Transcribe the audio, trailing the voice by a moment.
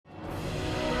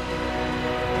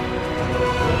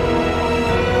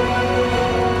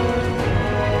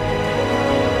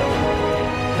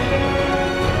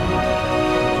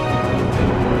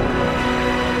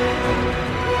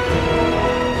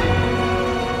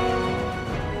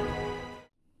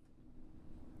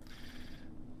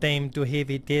Time to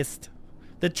heavy test.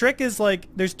 The trick is like,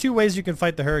 there's two ways you can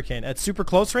fight the Hurricane. At super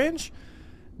close range,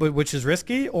 but which is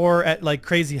risky, or at like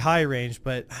crazy high range.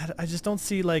 But I just don't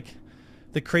see like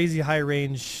the crazy high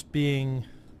range being...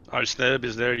 Our Sneb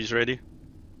is there, he's ready.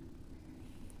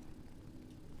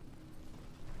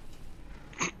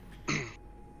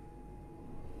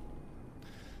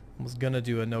 I was gonna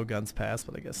do a no guns pass,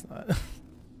 but I guess not.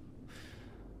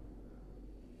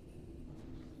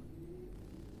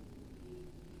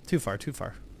 Too far, too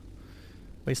far.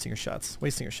 Wasting your shots,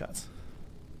 wasting your shots.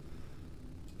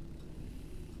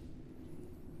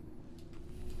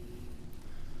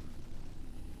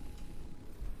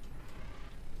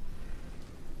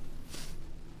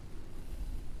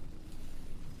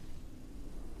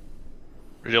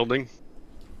 Reloading.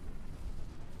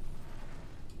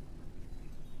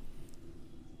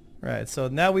 Right, so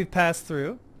now we've passed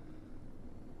through.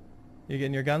 You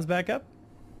getting your guns back up?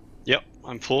 Yep,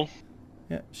 I'm full.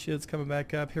 Yeah, shield's coming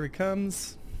back up. Here he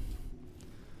comes.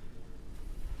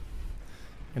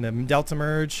 Gonna Delta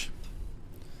merge.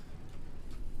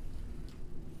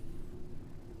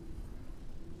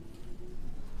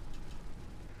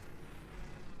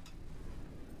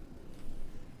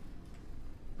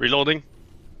 Reloading.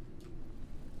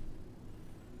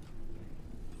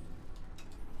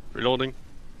 Reloading.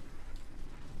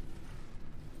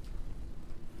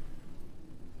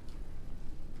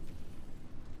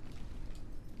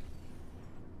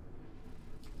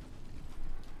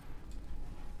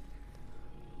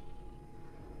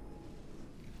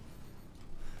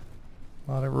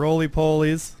 A lot of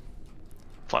roly-polies.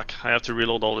 Fuck, I have to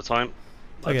reload all the time.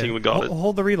 Okay, I think we got it.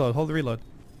 Hold the reload, hold the reload.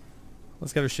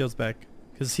 Let's get our shields back.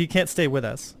 Because he can't stay with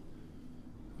us.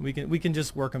 We can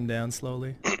just work him down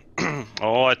slowly.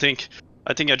 Oh, I think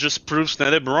I just proved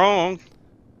Snedeb wrong.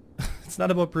 It's not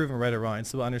about proving right or wrong,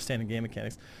 it's about understanding game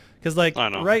mechanics. Because like I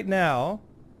know. right now...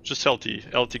 Just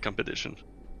LT competition.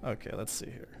 Okay, let's see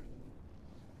here.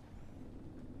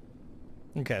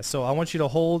 Okay, so I want you to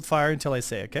hold fire until I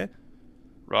say, okay?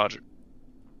 Roger.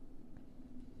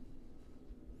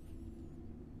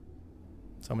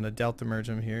 So I'm going to Delta merge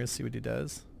him here, see what he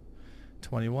does.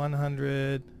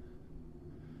 2100.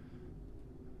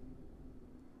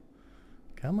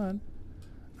 Come on.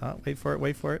 Oh, wait for it,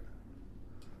 wait for it.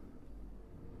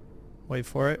 Wait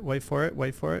for it, wait for it,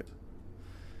 wait for it.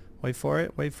 Wait for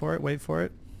it, wait for it, wait for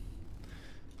it.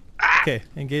 Okay,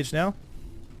 engage now.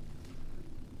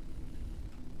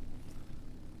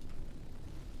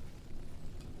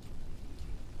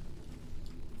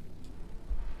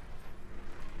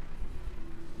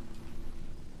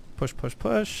 Push, push,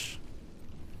 push.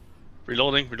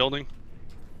 Reloading, reloading.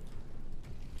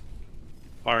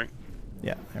 Firing.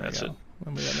 Yeah, there That's we go. it.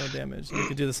 And we got no damage. We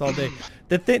could do this all day.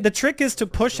 The trick is to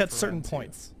push at certain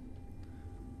points.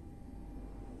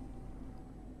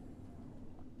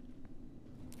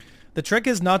 The trick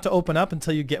is not to open up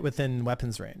until you get within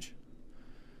weapons range.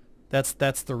 That's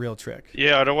the real trick.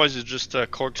 Yeah, otherwise it's just a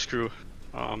corkscrew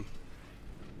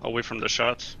away from the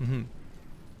shots. Mm-hmm.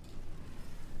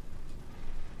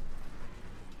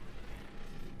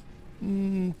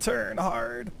 Turn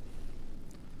hard.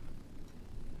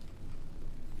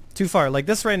 Too far. Like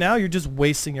this right now, you're just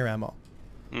wasting your ammo.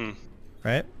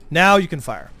 Right? Now you can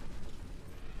fire.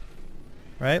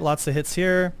 Right? Lots of hits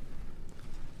here.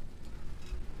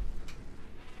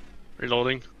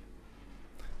 Reloading.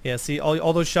 Yeah, see,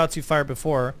 all those shots you fired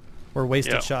before were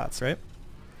wasted shots, right?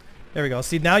 There we go.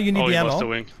 See, now you need the he ammo. lost the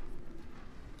wing.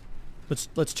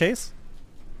 Let's chase.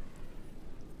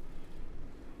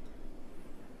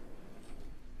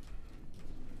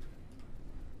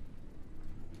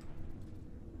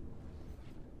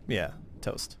 Yeah,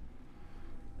 toast.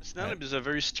 Snedeb is a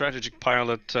very strategic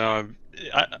pilot. I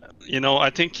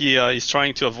think he's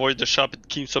trying to avoid the shot but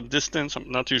keep some distance. I'm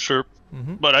not too sure.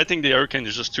 But I think the Hurricane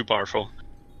is just too powerful.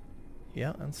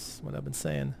 Yeah, that's what I've been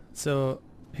saying. So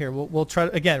here we'll try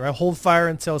to, again, right, hold fire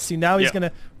until, see, now we're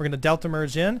gonna Delta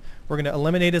merge in. We're gonna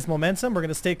eliminate his momentum. We're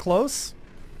gonna stay close.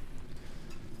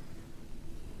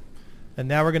 And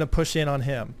now we're gonna push in on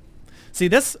him. See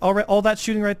this, all that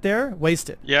shooting right there,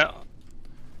 wasted. Yeah.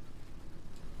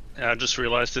 Yeah, I just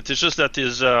realized it. It's just that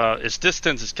his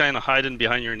distance is kind of hiding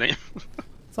behind your name.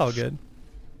 It's all good.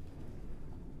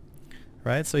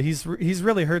 Right, so he's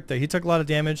really hurt there. He took a lot of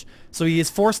damage, so he has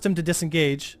forced him to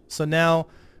disengage. So now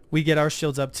we get our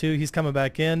shields up too. He's coming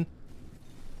back in.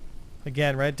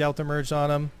 Again, right, Delta merged on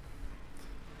him.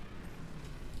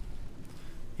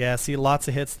 Yeah, see, lots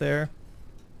of hits there.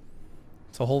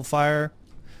 So hold fire.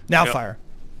 Now fire.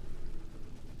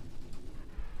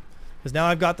 Because now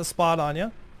I've got the spot on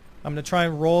you. I'm going to try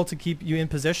and roll to keep you in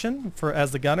position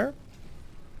as the gunner.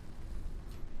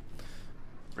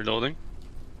 Reloading.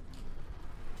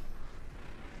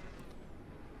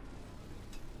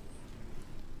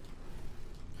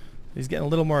 He's getting a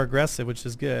little more aggressive, which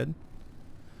is good.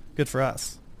 Good for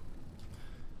us.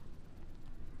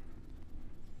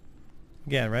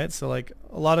 Again, right? So like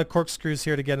a lot of corkscrews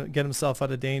here to get himself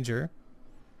out of danger.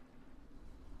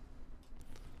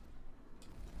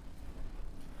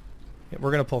 Yeah,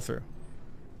 we're gonna pull through.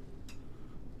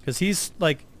 Because he's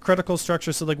like critical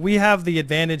structure, so like we have the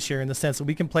advantage here in the sense that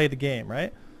we can play the game,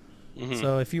 right?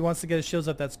 So if he wants to get his shields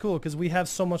up, that's cool because we have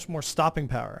so much more stopping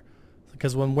power.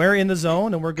 Because when we're in the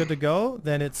zone and we're good to go,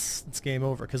 then it's game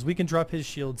over. Because we can drop his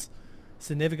shields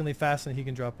significantly faster than he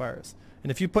can drop ours.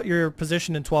 And if you put your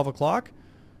position in 12 o'clock,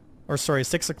 or sorry,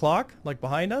 6 o'clock, like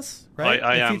behind us, right?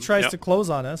 If he tries to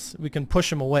close on us, we can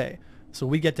push him away. So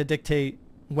we get to dictate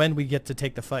when we get to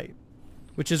take the fight,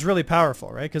 which is really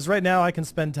powerful, right? Because right now I can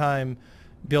spend time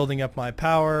building up my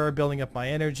power, building up my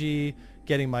energy,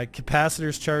 getting my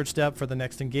capacitors charged up for the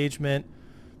next engagement.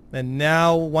 And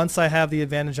now once I have the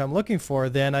advantage I'm looking for,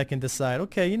 then I can decide,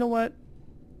 okay, you know what?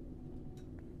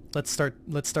 Let's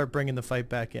start bringing the fight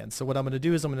back in. So what I'm going to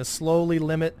do is I'm going to slowly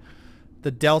limit the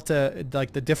delta,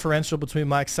 like the differential between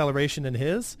my acceleration and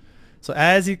his. So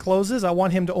as he closes, I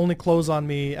want him to only close on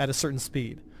me at a certain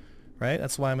speed, right?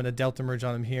 That's why I'm going to delta merge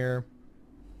on him here.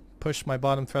 Push my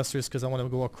bottom thrusters because I want to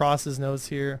go across his nose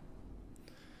here.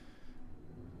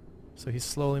 So he's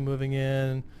slowly moving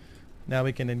in. Now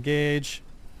we can engage.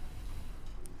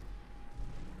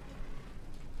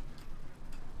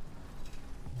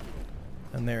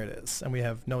 And there it is. And we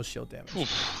have no shield damage.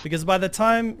 Oof. Because by the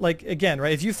time, like, again,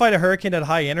 right, if you fight a Hurricane at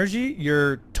high energy,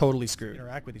 you're totally screwed.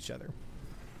 Interact with each other.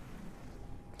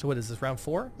 So what is this, round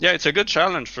 4? Yeah, it's a good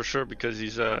challenge for sure because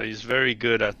he's very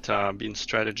good at being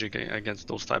strategic against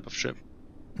those type of ship.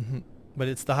 But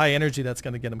it's the high energy that's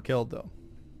going to get him killed, though.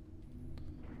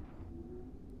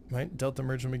 Right, delta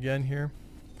merge him again here.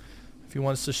 If he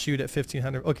wants to shoot at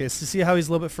 1500. Okay, so see how he's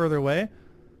a little bit further away?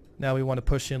 Now we want to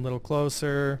push in a little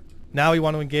closer. Now we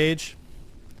want to engage.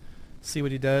 See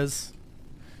what he does.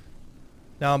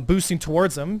 Now I'm boosting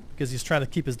towards him because he's trying to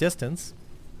keep his distance.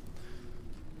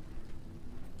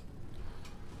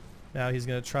 Now he's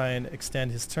going to try and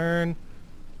extend his turn.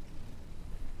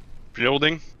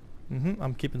 Reloading.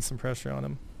 I'm keeping some pressure on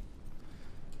him.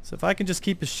 So if I can just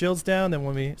keep his shields down, then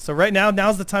when we... So right now,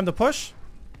 now's the time to push.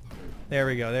 There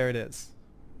we go. There it is.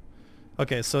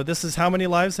 Okay, so this is how many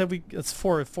lives have we... It's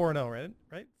 4-0, right?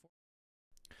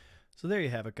 So there you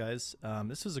have it, guys.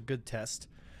 This was a good test.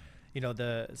 You know,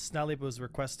 the Snalleep was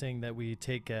requesting that we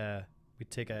take a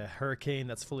Hurricane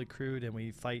that's fully crewed and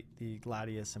we fight the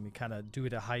Gladius and we kind of do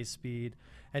it at high speed.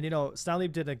 And, you know,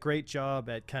 Snalleep did a great job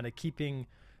at kind of keeping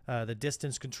the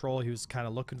distance control he was kind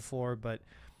of looking for. But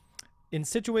in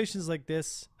situations like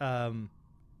this,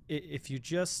 if you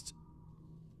just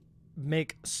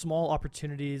make small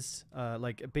opportunities,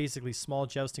 like basically small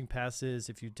jousting passes,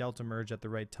 if you delta merge at the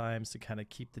right times to kind of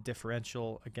keep the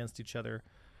differential against each other,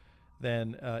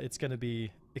 then it's going to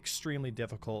be extremely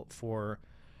difficult for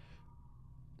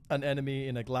an enemy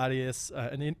in a Gladius,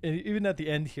 and even at the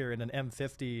end here in an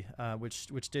M50,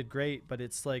 which did great, but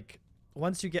it's like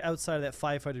once you get outside of that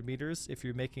 500 meters, if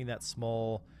you're making that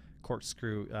small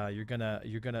corkscrew, you're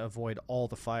gonna avoid all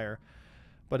the fire.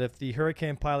 But if the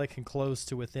Hurricane pilot can close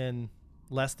to within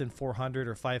less than 400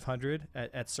 or 500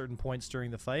 at certain points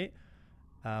during the fight,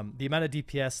 the amount of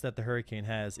DPS that the Hurricane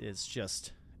has is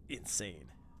just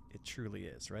insane. It truly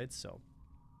is, right? So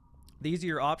these are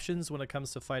your options when it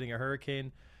comes to fighting a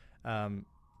Hurricane. And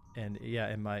yeah,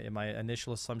 in my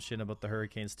initial assumption about the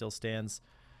Hurricane still stands.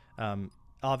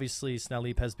 Obviously,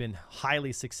 Snalleep has been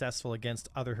highly successful against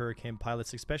other Hurricane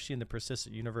pilots, especially in the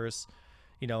persistent universe.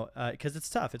 You know, because it's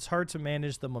tough. It's hard to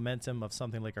manage the momentum of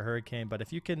something like a Hurricane, but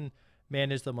if you can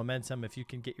manage the momentum, if you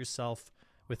can get yourself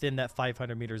within that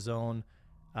 500 meter zone,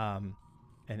 and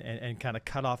kind of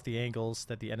cut off the angles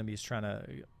that the enemy is trying to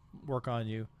work on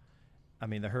you, I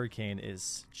mean, the Hurricane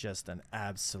is just an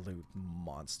absolute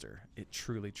monster. It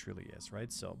truly, truly is,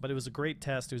 right? So, but it was a great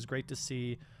test. It was great to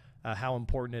see how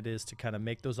important it is to kind of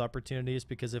make those opportunities,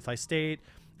 because if I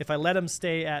let him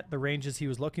stay at the ranges he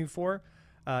was looking for,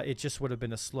 it just would have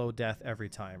been a slow death every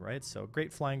time, right? So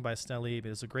great flying by Snalleep. It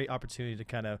was a great opportunity to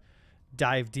kind of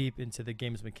dive deep into the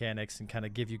game's mechanics and kind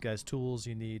of give you guys tools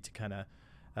you need to kind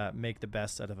of make the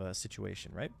best out of a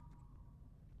situation, right?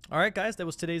 All right, guys, that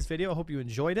was today's video. I hope you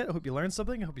enjoyed it. I hope you learned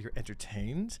something. I hope you're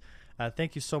entertained.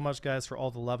 Thank you so much, guys, for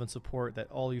all the love and support that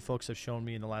all you folks have shown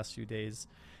me in the last few days.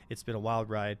 It's been a wild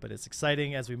ride, but it's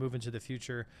exciting as we move into the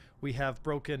future. We have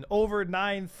broken over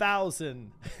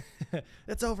 9,000.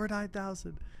 It's over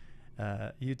 9,000.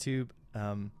 YouTube.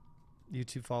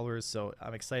 YouTube followers. So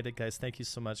I'm excited, guys. Thank you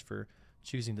so much for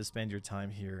choosing to spend your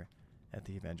time here at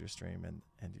the Avenger stream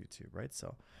and YouTube, right?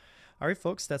 So, all right,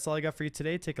 folks, that's all I got for you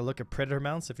today. Take a look at Predator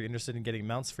mounts. If you're interested in getting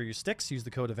mounts for your sticks, use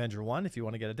the code Avenger1 if you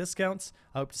want to get a discount.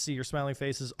 I hope to see your smiling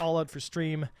faces all out for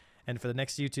stream and for the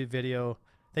next YouTube video.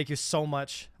 Thank you so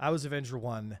much. I was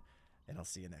Avenger1, and I'll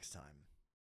see you next time.